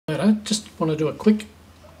Roberta. Just want to do a quick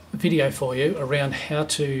video for you around how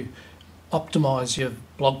to optimize your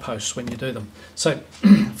blog posts when you do them. So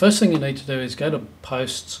first thing you need to do is go to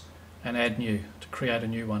posts and add new to create a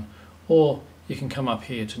new one, or you can come up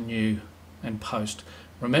here to new and post.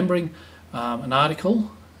 Remembering an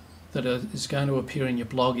article that is going to appear in your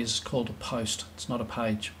blog is called a post, it's not a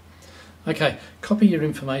page. Okay, copy your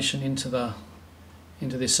information into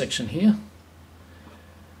this section here.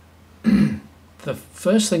 The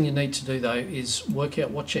first thing you need to do though is work out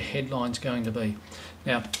what your headline's going to be.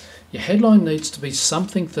 Now, your headline needs to be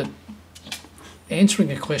something that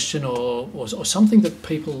answering a question or something that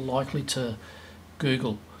people are likely to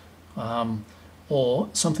Google, or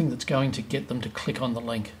something that's going to get them to click on the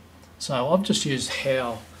link. So I've just used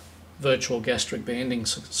how virtual gastric banding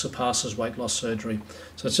surpasses weight loss surgery.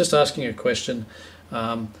 So it's just asking a question,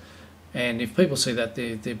 and if people see that,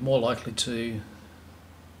 they're more likely to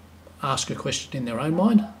ask a question in their own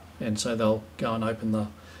mind, and so they'll go and open the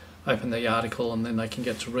article, and then they can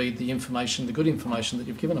get to read the information, the good information that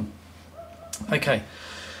you've given them. Okay,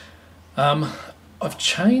 I've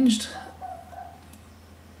changed.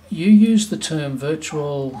 You use the term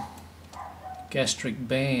virtual gastric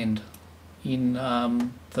band in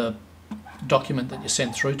the document that you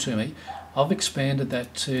sent through to me. I've expanded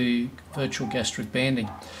that to virtual gastric banding.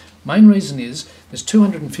 Main reason is there's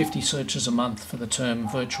 250 searches a month for the term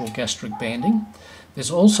virtual gastric banding.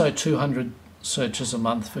 There's also 200 searches a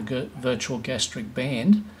month for virtual gastric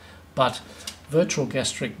band, but virtual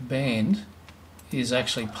gastric band is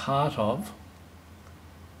actually part of,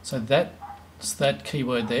 so that's that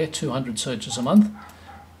keyword there, 200 searches a month,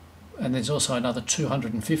 and there's also another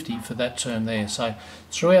 250 for that term there. So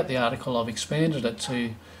throughout the article I've expanded it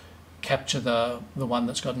to capture the one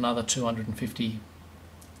that's got another 250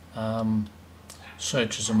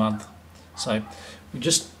 searches a month. So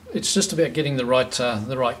it's just about getting the right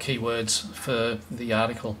keywords for the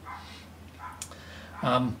article.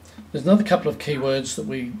 There's another couple of keywords that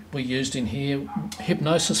we used in here.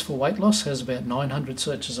 Hypnosis for weight loss has about 900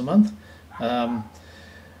 searches a month.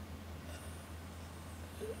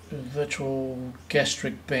 Virtual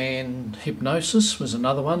gastric band hypnosis was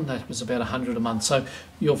another one that was about 100 a month. So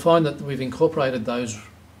you'll find that we've incorporated those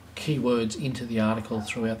keywords into the article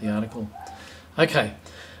throughout the article. Okay,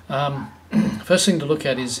 first thing to look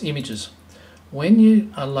at is images. When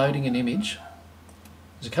you are loading an image,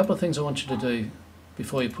 there's a couple of things I want you to do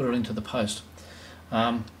before you put it into the post.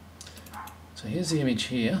 So here's the image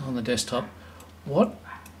here on the desktop. What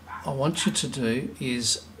I want you to do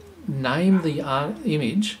is name the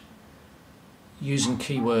image using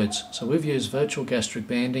keywords. So we've used virtual gastric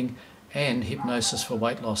banding and hypnosis for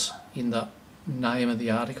weight loss in the name of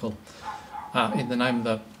the article, in the name of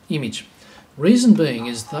the image. Reason being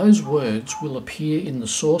is those words will appear in the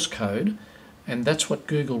source code, and that's what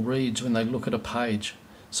Google reads when they look at a page.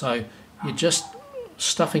 So you're just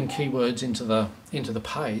stuffing keywords into the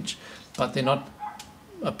page, but they're not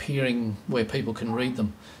appearing where people can read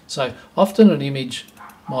them. So often an image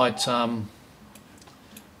might have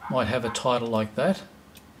a title like that,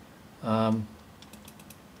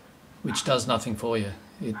 which does nothing for you.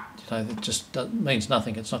 It just means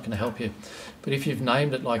nothing. It's not going to help you. But if you've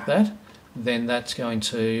named it like that, then that's going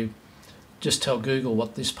to just tell Google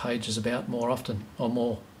what this page is about more often or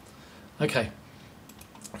more. Okay,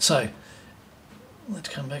 so let's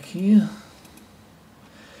come back here.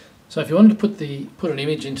 So if you wanted to put an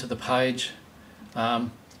image into the page,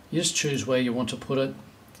 you just choose where you want to put it.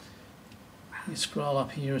 You scroll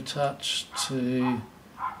up here a touch to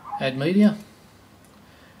add media,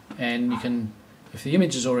 and you can, if the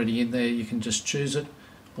image is already in there, you can just choose it,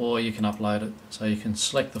 or you can upload it. So you can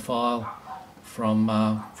select the file from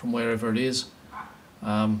wherever it is.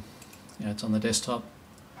 It's on the desktop,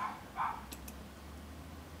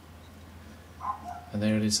 and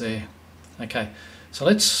there it is there. Okay, so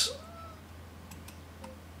let's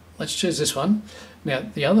choose this one. Now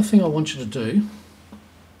the other thing I want you to do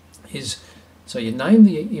is, so you name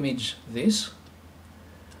the image this.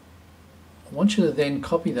 I want you to then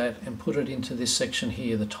copy that and put it into this section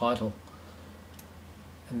here, the title.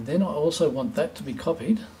 And then I also want that to be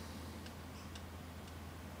copied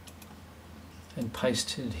and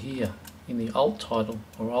pasted here in the alt title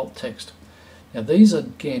or alt text. Now these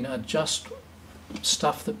again are just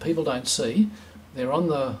stuff that people don't see. They're on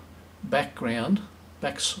the background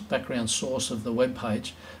source of the web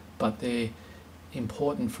page, but they're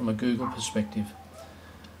important from a Google perspective.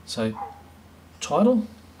 So title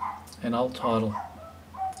and alt title.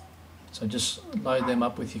 So just load them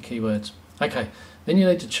up with your keywords. Okay, then you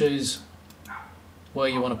need to choose where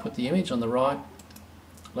you want to put the image, on the right,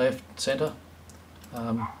 left, center.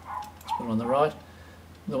 Let's put it on the right.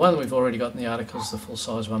 The one that we've already got in the article is the full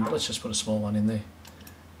size one, but let's just put a small one in there.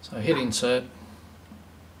 So hit insert,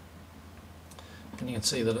 and you can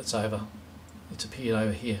see that it's appeared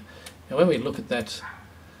over here. Now when we look at that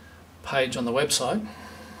page on the website,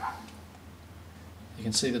 you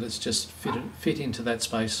can see that it's just fit into that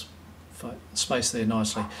space there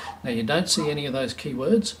nicely. Now you don't see any of those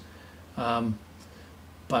keywords,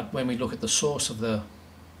 but when we look at the source of the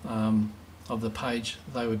page,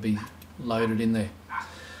 they would be loaded in there.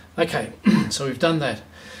 Okay, so we've done that.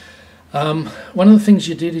 One of the things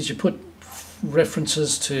you did is you put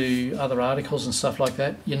references to other articles and stuff like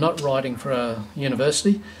that. You're not writing for a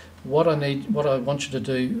university. What I want you to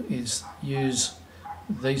do is use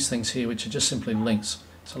these things here, which are just simply links.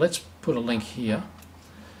 So let's put a link here.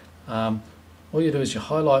 All you do is you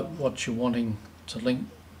highlight what you're wanting to link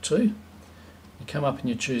to. You come up and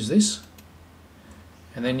you choose this,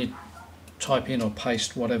 and then you type in or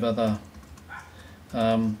paste whatever the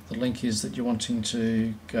link is that you're wanting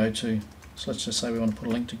to go to. So let's just say we want to put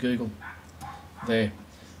a link to Google. There,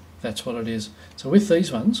 that's what it is. So with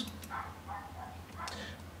these ones,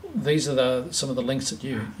 these are some of the links that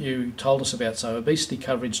you told us about. So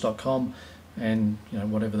obesitycoverage.com, and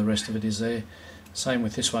whatever the rest of it is there. Same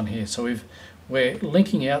with this one here. So we're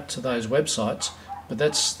linking out to those websites, but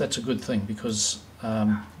that's a good thing, because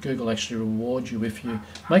Google actually rewards you if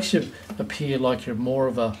makes you appear like you're more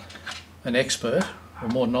of an expert or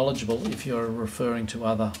more knowledgeable if you're referring to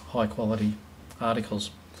other high quality articles.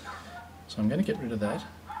 So I'm going to get rid of that.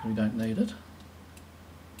 We don't need it.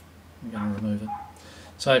 I'm going to remove it.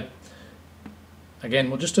 So again,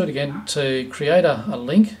 we'll just do it again. To create a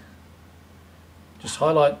link, just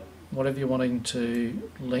highlight whatever you're wanting to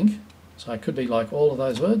link. So it could be like all of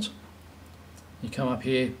those words. You come up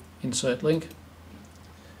here, insert link,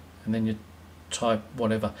 and then you type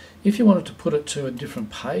whatever. If you wanted to put it to a different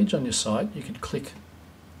page on your site, you could click.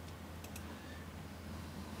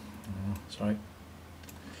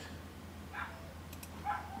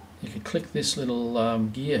 You could click this little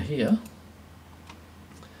gear here,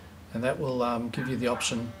 and that will give you the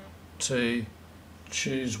option to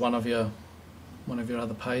choose one of your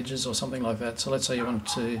other pages or something like that. So let's say you want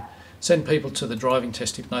to send people to the driving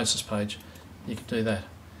test hypnosis page. You could do that.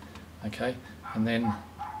 Okay, and then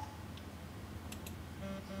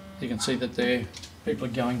you can see that people are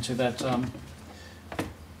going to that, are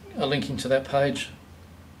linking to that page.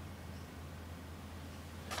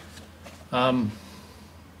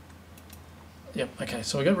 Yep. Okay,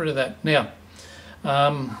 so we got rid of that. Now,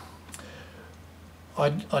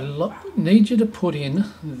 I need you to put in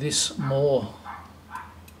this more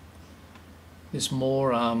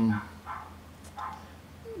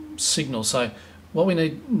signal. So what we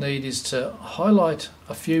need is to highlight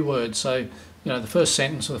a few words. So the first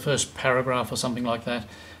sentence or the first paragraph or something like that,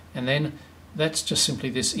 and then that's just simply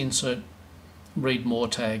this insert read more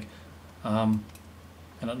tag, and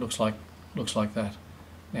it looks like that.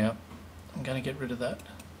 Now I'm going to get rid of that.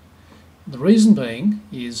 The reason being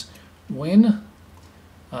is when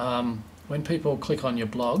people click on your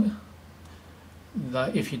blog,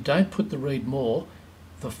 if you don't put the read more,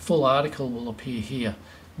 the full article will appear here.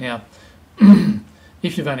 Now,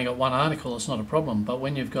 if you've only got one article, it's not a problem, but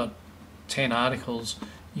when you've got 10 articles,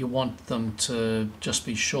 you want them to just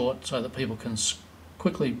be short so that people can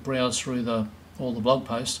quickly browse through all the blog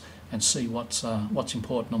posts and see what's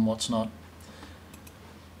important and what's not.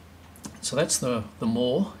 So that's the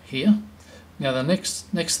more here. Now the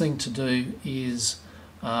next thing to do is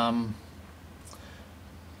the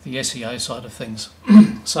SEO side of things.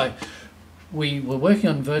 So we were working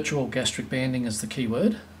on virtual gastric banding as the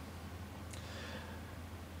keyword.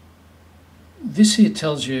 This here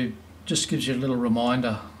just gives you a little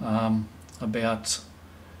reminder about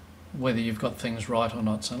whether you've got things right or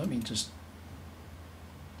not. So let me just...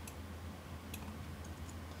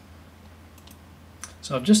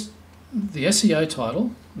 So the SEO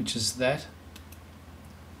title, which is that,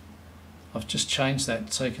 I've just changed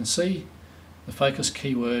that. So you can see the focus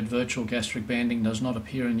keyword virtual gastric banding does not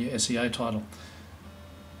appear in your SEO title.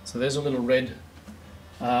 So there's a little red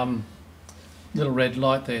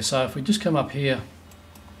light there. So if we just come up here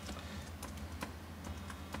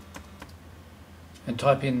and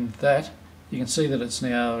type in that, you can see that it's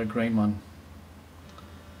now a green one,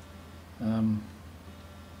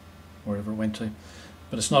 wherever it went to,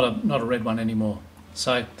 but it's not a red one anymore.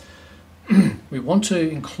 So we want to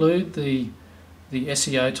include the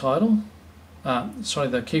SEO title,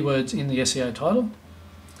 the keywords in the SEO title.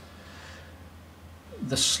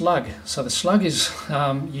 The slug, so the slug is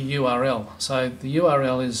your URL. So the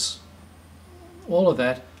URL is all of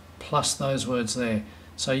that plus those words there.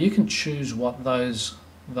 So you can choose what those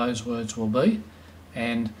words will be,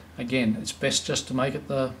 And again, it's best just to make it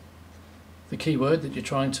the keyword that you're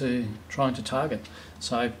trying to target.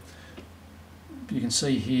 So you can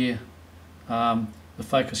see here the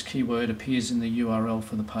focus keyword appears in the URL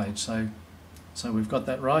for the page. So we've got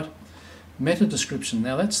that right. Meta description.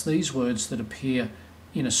 Now that's these words that appear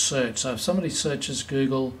in a search. So if somebody searches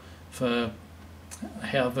Google for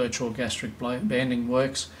how virtual gastric banding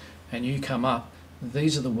works and you come up,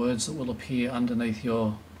 these are the words that will appear underneath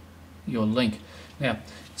your link. Now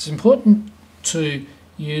it's important to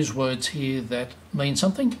use words here that mean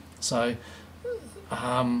something. So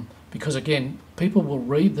because again, people will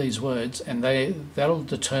read these words and that'll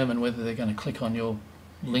determine whether they're going to click on your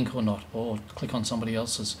link or not, or click on somebody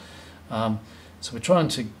else's. So we're trying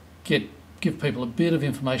to give people a bit of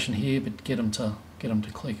information here, but get them to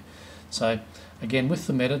click. So again, with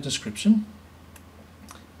the meta description,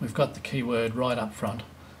 we've got the keyword right up front,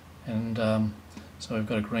 and so we've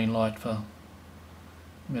got a green light for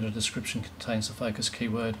meta description contains the focus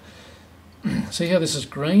keyword. See how this is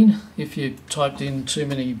green? If you typed in too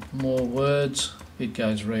many more words, it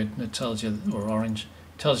goes red and it tells you, or orange,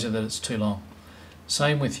 tells you that it's too long.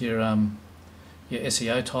 Same with your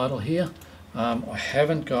SEO title here. I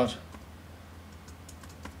haven't got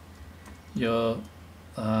your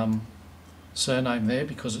surname there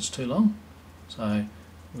because it's too long, so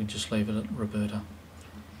we just leave it at Roberta.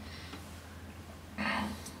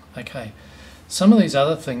 Okay, some of these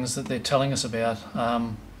other things that they're telling us about,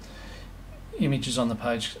 images on the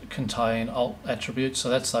page contain alt attributes, so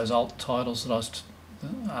that's those alt titles that I was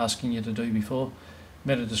asking you to do before.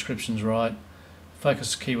 Meta description's right.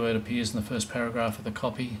 Focus keyword appears in the first paragraph of the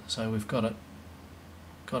copy, so we've got it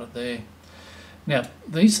there. Now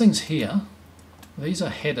these things here, these are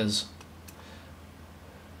headers.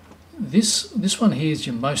 This one here is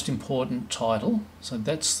your most important title, so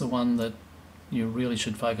that's the one that you really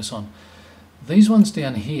should focus on. These ones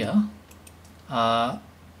down here are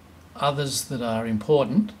others that are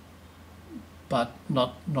important but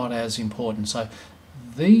not as important. So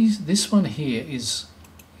this one here is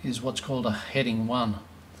what's called a heading 1.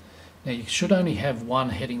 Now you should only have one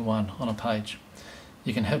heading 1 on a page.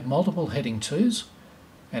 You can have multiple heading 2s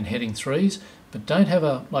and heading 3s, but don't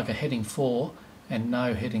have like a heading 4 and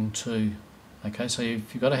no heading 2. Okay, so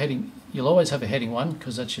if you've got a heading, you'll always have a heading 1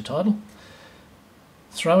 because that's your title.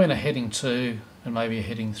 Throw in a heading 2 and maybe a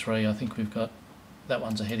heading 3. I think we've got, that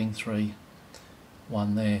one's a heading 3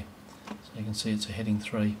 one there. So you can see it's a heading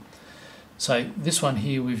 3. So this one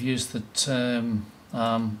here, we've used the term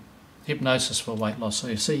hypnosis for weight loss. So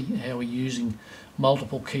you see how we're using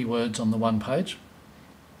multiple keywords on the one page.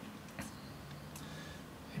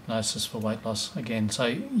 Hypnosis for weight loss again. So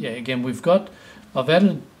yeah, again I've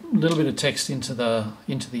added a little bit of text into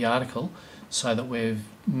the article so that we're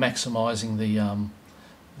maximising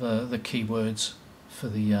the keywords for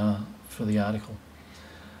the article.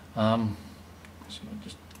 So I'll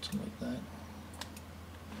just delete that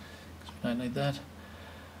because we don't need that.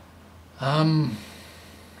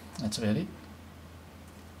 That's about it.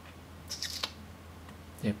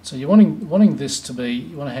 Yep. So you're wanting this to be,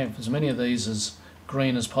 you want to have as many of these as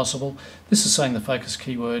green as possible. This is saying the focus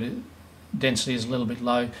keyword density is a little bit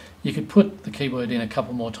low. You could put the keyword in a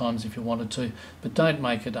couple more times if you wanted to, but don't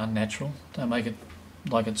make it unnatural. Don't make it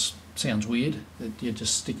like it sounds weird, that you're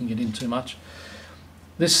just sticking it in too much.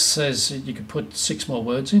 This says you could put 6 more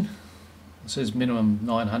words in. It says minimum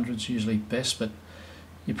 900 is usually best, but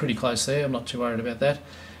you're pretty close there. I'm not too worried about that.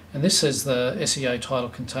 And this says the SEO title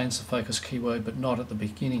contains the focus keyword, but not at the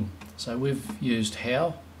beginning. So we've used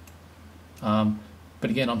how. But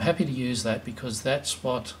again, I'm happy to use that because that's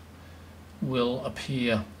what will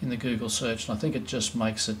appear in the Google search. And I think it just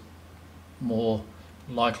makes it more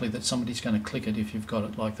likely that somebody's going to click it if you've got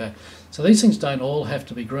it like that. So these things don't all have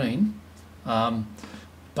to be green,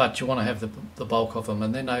 but you want to have the bulk of them.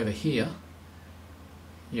 And then over here,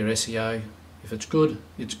 your SEO, if it's good,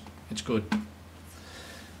 it's good.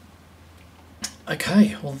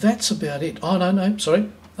 Okay, well that's about it. Oh no, sorry.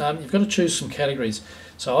 You've got to choose some categories.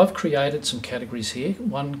 So I've created some categories here,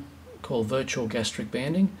 one called virtual gastric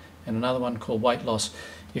banding and another one called weight loss.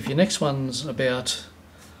 If your next one's about,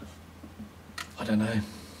 I don't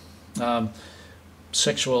know,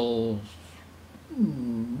 sexual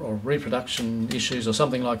or reproduction issues or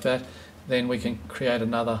something like that, then we can create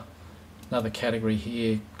another category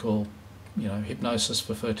here called, you know, hypnosis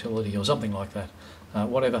for fertility or something like that.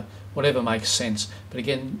 Whatever makes sense. But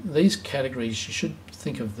again, these categories, you should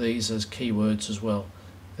think of these as keywords as well.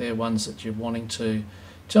 They're ones that you're wanting to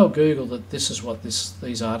tell Google that this is what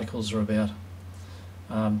these articles are about.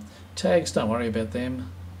 Tags, don't worry about them.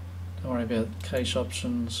 Don't worry about cache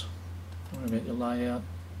options. Don't worry about your layout.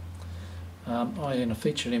 in a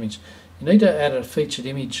featured image. You need to add a featured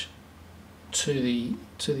image to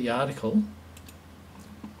the article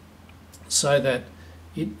so that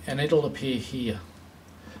it'll appear here,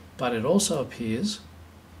 but it also appears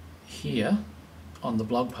here on the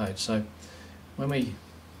blog page. So when we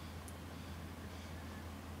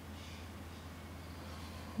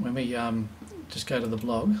just go to the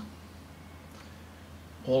blog,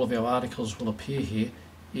 all of our articles will appear here.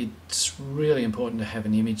 It's really important to have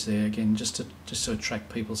an image there, again, just to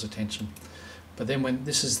attract people's attention. But then when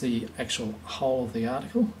this is the actual whole of the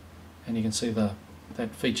article, and you can see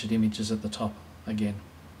that featured image is at the top again.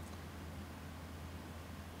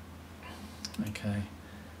 Okay,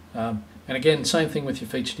 and again, same thing with your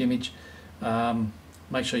featured image.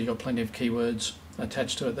 Make sure you've got plenty of keywords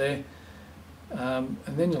attached to it there, and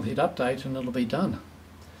then you'll hit update and it'll be done.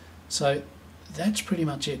 So that's pretty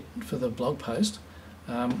much it for the blog post.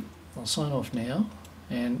 I'll sign off now,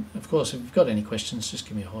 and of course if you've got any questions, just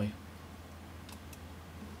give me a hoy.